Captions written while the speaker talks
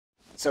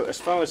So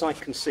as far as I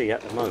can see at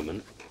the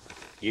moment,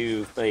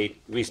 you've made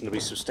reasonably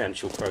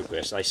substantial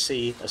progress. I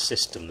see a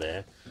system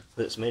there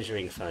that's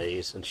measuring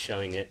phase and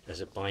showing it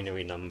as a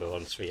binary number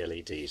on 3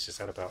 LEDs. Is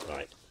that about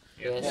right?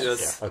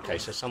 Yes. Yeah. Okay,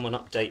 so someone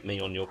update me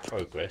on your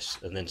progress,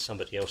 and then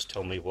somebody else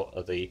tell me what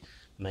are the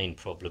main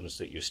problems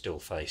that you still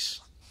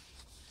face.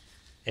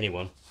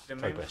 Anyone? The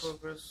Progress.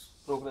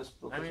 Progress.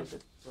 I mean,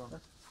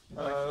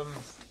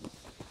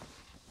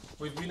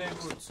 we've been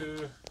able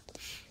to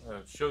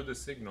show the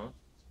signal,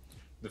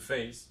 the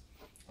phase,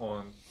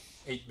 on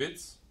 8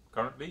 bits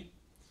currently.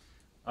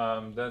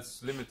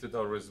 That's limited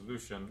our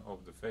resolution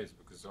of the phase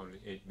because only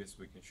 8 bits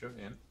we can show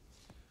in.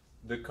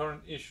 The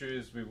current issue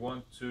is we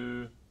want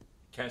to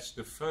catch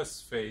the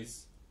first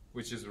phase,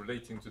 which is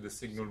relating to the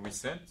signal we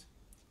sent,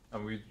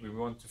 and we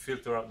want to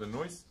filter out the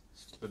noise.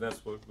 So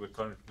that's what we're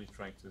currently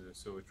trying to do.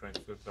 So we're trying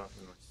to filter out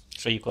the noise.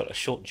 So you've got a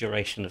short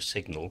duration of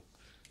signal,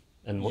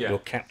 and what you're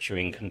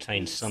capturing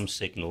contains some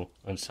signal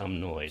and some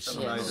noise.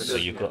 So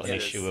you've got an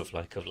issue of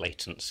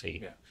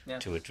latency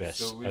to address.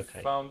 So we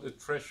found a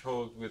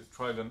threshold with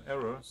trial and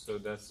error. So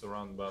that's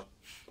around about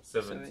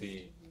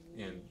 70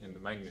 in the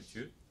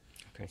magnitude.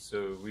 Okay.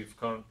 So we've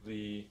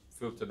currently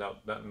filtered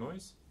out that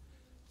noise.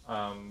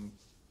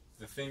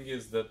 The thing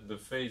is that the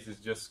phase is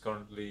just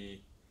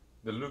currently,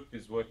 the loop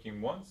is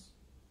working once,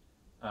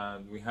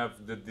 and we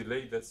have the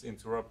delay that's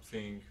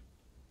interrupting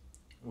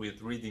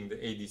with reading the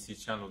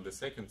ADC channel the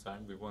second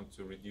time. We want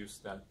to reduce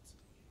that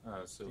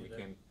so we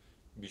can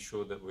be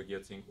sure that we're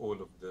getting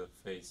all of the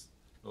phase,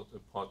 not a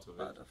part of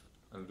it,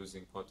 and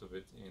losing part of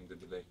it in the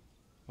delay.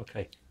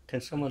 Okay.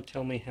 Can someone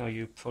tell me how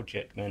you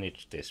project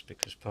managed this?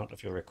 Because part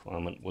of your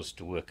requirement was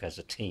to work as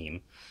a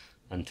team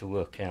and to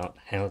work out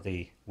how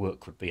the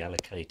work would be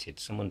allocated.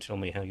 Someone tell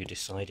me how you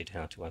decided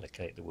how to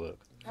allocate the work.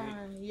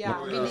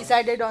 We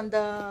decided on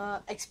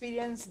the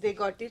experience they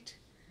got it.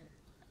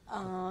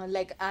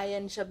 Like I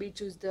and Shabi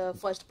choose the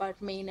first part,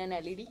 main and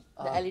LED,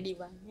 the LED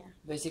one. Yeah.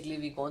 Basically,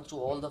 we gone through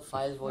all the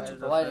files what you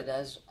provided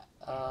us.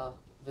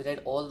 We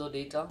read all the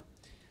data,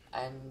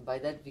 and by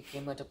that we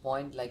came at a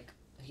point like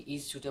he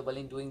is suitable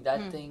in doing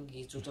that thing,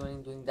 he's suitable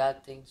in doing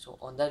that thing. So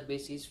on that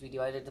basis, we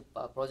divided the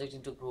project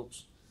into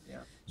groups.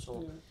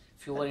 So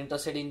if you were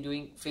interested in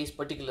doing phase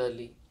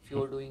particularly, if you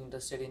were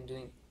interested in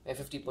doing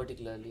F50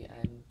 particularly,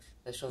 and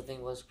the sure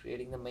thing was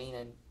creating the main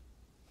and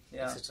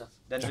etc.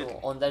 So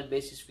on that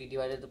basis, we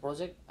divided the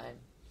project and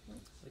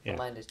we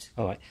combined it.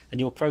 All right.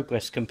 And your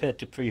progress compared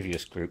to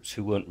previous groups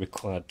who weren't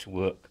required to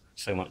work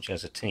so much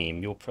as a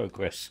team, your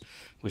progress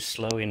was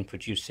slow in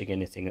producing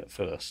anything at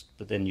first,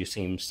 but then you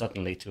seem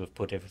suddenly to have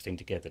put everything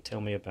together.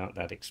 Tell me about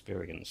that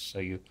experience. So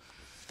you...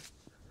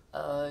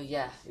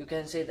 you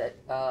can say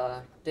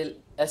that till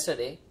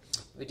yesterday,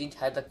 we didn't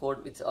have the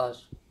code with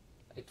us.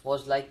 It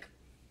was like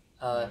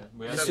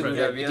we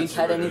didn't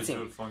have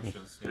anything.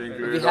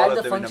 We had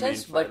the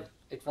functions, but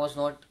it was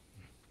not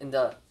in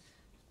the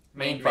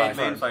main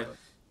file.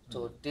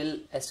 So till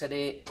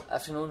yesterday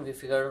afternoon, we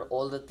figured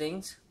all the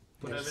things.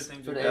 Put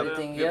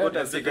everything here. We put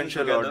a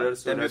sequential order.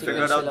 Then we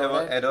figured out there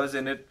were errors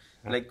in it,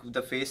 like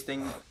the phase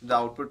thing, the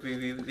output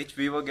which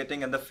we were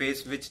getting and the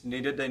phase which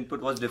needed the input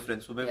was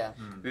different. So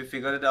we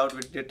figured it out.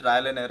 We did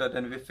trial and error.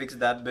 Then we fixed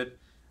that bit.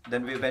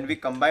 Then when we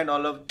combined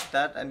all of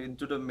that and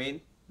into the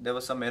main, there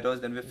were some errors.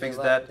 Then we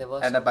fixed that.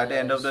 And by the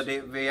end of the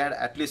day, we had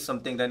at least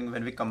something. Then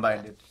when we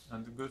combined it.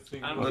 And the good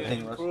thing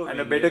was and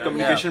a better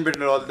communication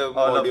between all the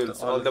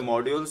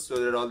modules,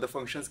 so that all the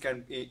functions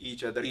can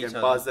each other can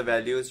pass the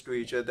values to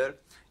each other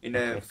in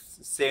a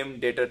same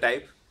data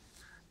type.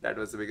 That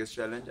was the biggest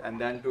challenge,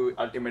 and then to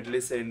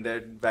ultimately send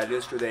the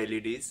values to the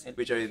LEDs,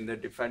 which are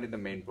defined in the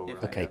main program.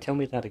 Okay, tell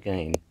me that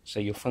again. So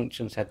your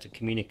functions had to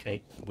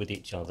communicate with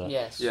each other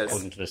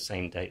according to the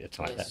same data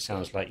type. That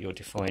sounds like you're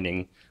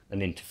defining an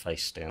interface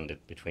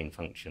standard between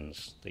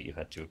functions that you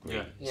had to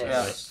agree.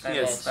 Yes,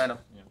 I know.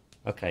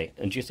 Okay,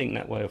 and do you think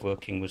that way of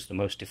working was the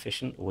most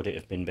efficient, or would it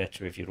have been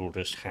better if you'd all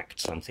just hacked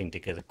something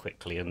together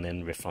quickly and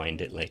then refined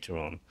it later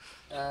on?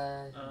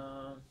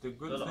 The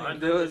good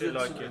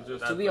thing,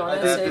 to be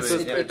honest,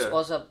 it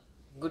was a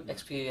good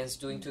experience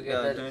doing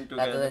together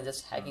rather than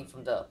just hacking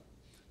from the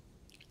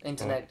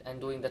internet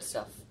and doing that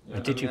stuff.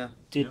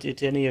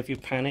 Did any of you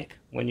panic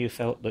when you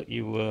felt that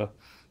you were,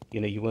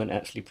 you weren't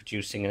actually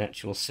producing an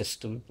actual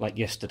system, like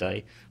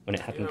yesterday when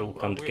it hadn't all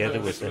come together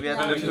with the... We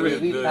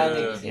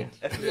panicked.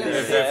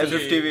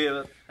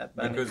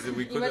 Because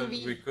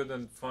we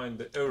couldn't find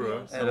the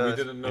error, so we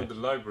didn't know the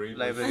library.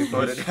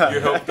 You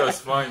helped us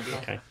find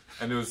it,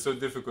 and it was so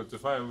difficult to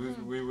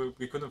find.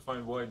 We couldn't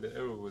find why the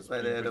error was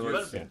being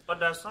produced. But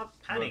that's not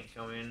panic.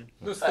 I mean,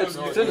 it was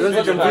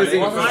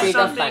confusing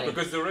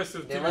because the rest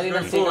of the team is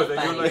going forward,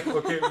 and you're like,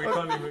 okay, we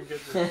can't even get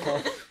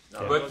this.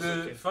 But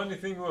the funny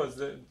thing was,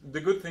 the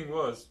good thing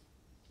was,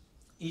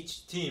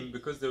 each team,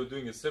 because they were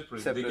doing it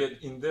separate, Separate. they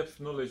get in-depth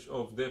knowledge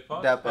of their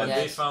part, Their part. and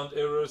they Yes. found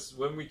errors.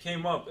 When we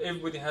came up,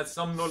 everybody had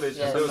some knowledge,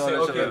 Yes. and they would Some say,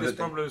 knowledge of okay, this everything.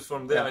 problem is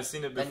from there, Yeah. I've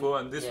seen it before,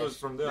 and this yes. was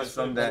from there, This I've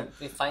seen from it there.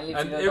 before. We finally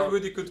And figured out.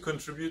 everybody could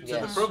contribute to the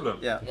Yes. problem.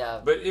 Yeah.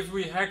 Yeah. But if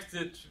we hacked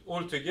it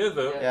all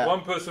together, Yeah.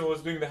 one person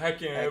was doing the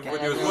hacking and Hacking.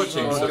 everybody was And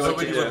watching, everyone so was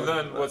nobody watching, would yeah.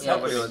 learn what's Yeah.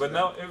 happening. Nobody But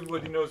was- now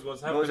everybody knows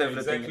what's Knows happening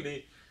everything.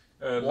 exactly.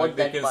 What Like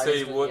they that can part say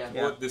is doing, what,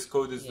 yeah. what this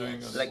code is Yes.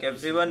 doing. Like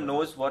everyone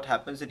knows what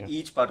happens in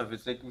each part of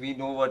it. Like we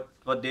know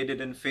what they did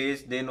in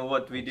phase, they know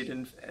what we did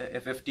in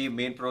FFT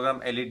main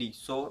program LED.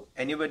 So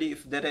anybody,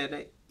 if there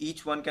are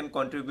each one can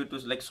contribute to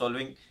like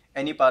solving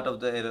any part of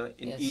the error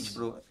in Yes. each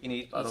part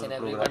Each of and the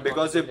every program. one. And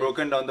because we've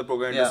broken down the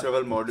program into Yeah.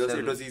 several modules, it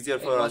Several. was easier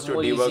It for was us to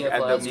more debug easier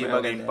at for the us to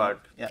debugging debug. part.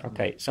 Yeah.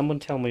 Okay, someone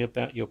tell me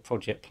about your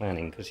project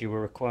planning, because you were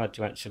required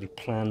to actually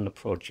plan the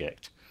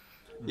project.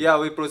 Yeah,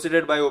 we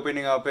proceeded by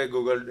opening up a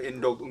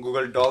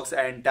Google Docs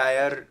an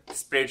entire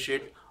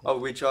spreadsheet of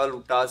which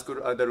all tasks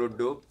other would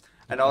do,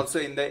 and also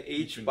in the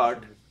each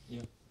part.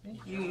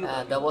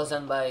 That was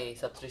done by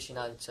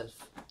Saptrishina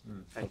itself.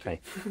 Okay,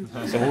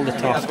 so all the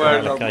tasks are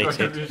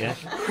allocated, yeah?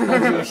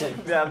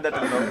 Yeah,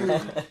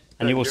 that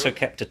And you also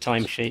kept a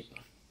timesheet?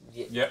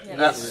 Yeah.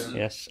 Yes.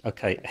 Yes,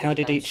 okay. How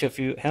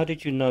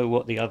did you know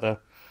what the other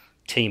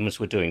teams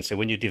were doing? So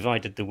when you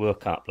divided the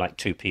work up, like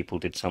 2 people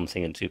did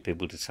something and 2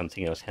 people did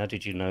something else, how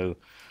did you know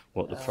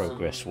what the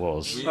progress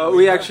was?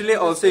 We actually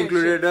also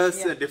included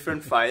a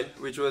different file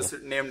which was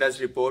named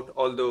as report,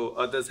 although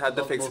others had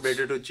the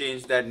flexibility to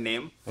change that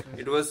name.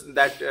 It was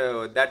that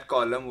that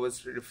column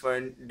was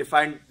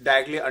defined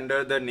directly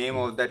under the name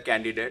of that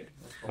candidate.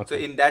 So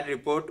in that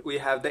report we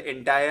have the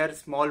entire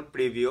small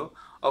preview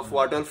of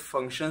what all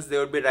functions they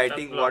would be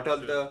writing, what all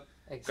the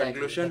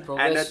conclusion, The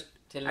progress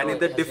till now and in it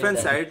the has been different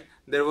done. side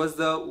there was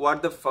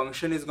what the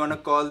function is gonna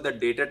call, the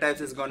data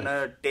types is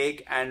gonna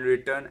take and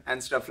return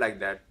and stuff like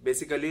that.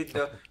 Basically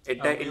the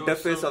entire We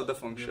interface also, of the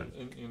function.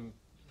 In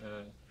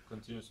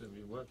continuous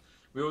work,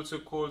 we also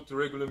called to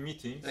regular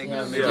meetings.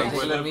 Regular meetings.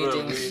 Whenever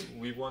Regular meetings.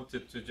 we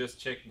wanted to just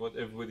check what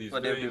everybody's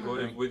What doing, or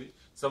everybody-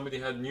 somebody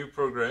had new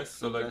progress.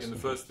 So like Progress. in the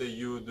first day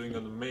you were doing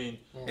on the main,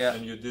 Yeah.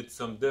 and you did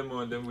some demo,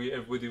 and then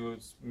everybody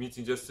was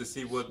meeting just to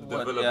see what the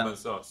What-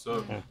 developments are.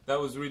 So that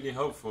was really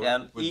helpful. Yeah,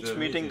 and with each the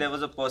meeting there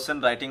was a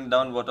person writing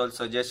down what all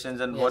suggestions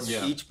and what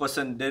Yes. Yeah. each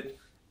person did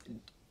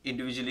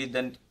individually.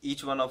 Then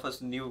each one of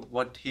us knew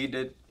what he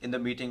did in the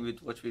meeting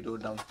with what we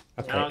wrote down.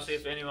 And Okay. also,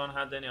 if anyone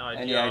had any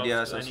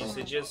ideas or any something.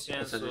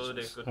 suggestions, so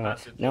they could All right.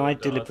 pass it. Now, to I the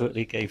others.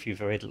 deliberately gave you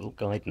very little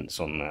guidance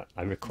on that.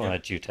 I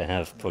required you to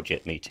have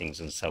project meetings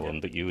and so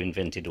on, but you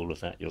invented all of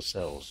that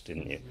yourselves,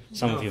 didn't you?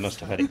 Some of you must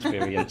have had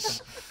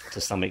experience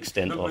to some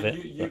extent No, of but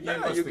it. you but-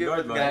 gave us you the gave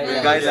us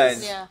guidelines.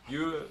 guidelines.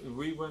 Yeah.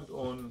 We went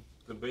on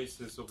the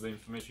basis of the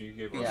information you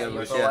gave us. Yeah, you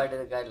Yeah.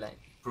 provided a guideline.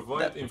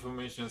 Provide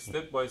information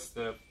step by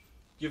step.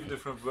 Give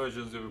different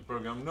versions of your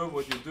program. Know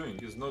what you're doing.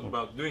 It's not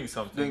about doing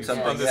something. Doing It's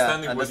something,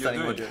 understanding, yeah, what you're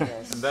understanding doing. what you're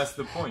doing. And that's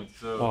the point.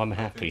 So Oh, I'm I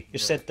happy. think, You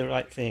yeah. said the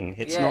right thing.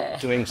 It's Yeah.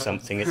 not doing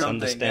something, it's Something,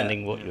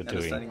 understanding yeah. what you're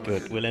doing. Understanding what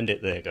Good. you're We'll end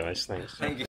it there, guys. Thanks. Thank you.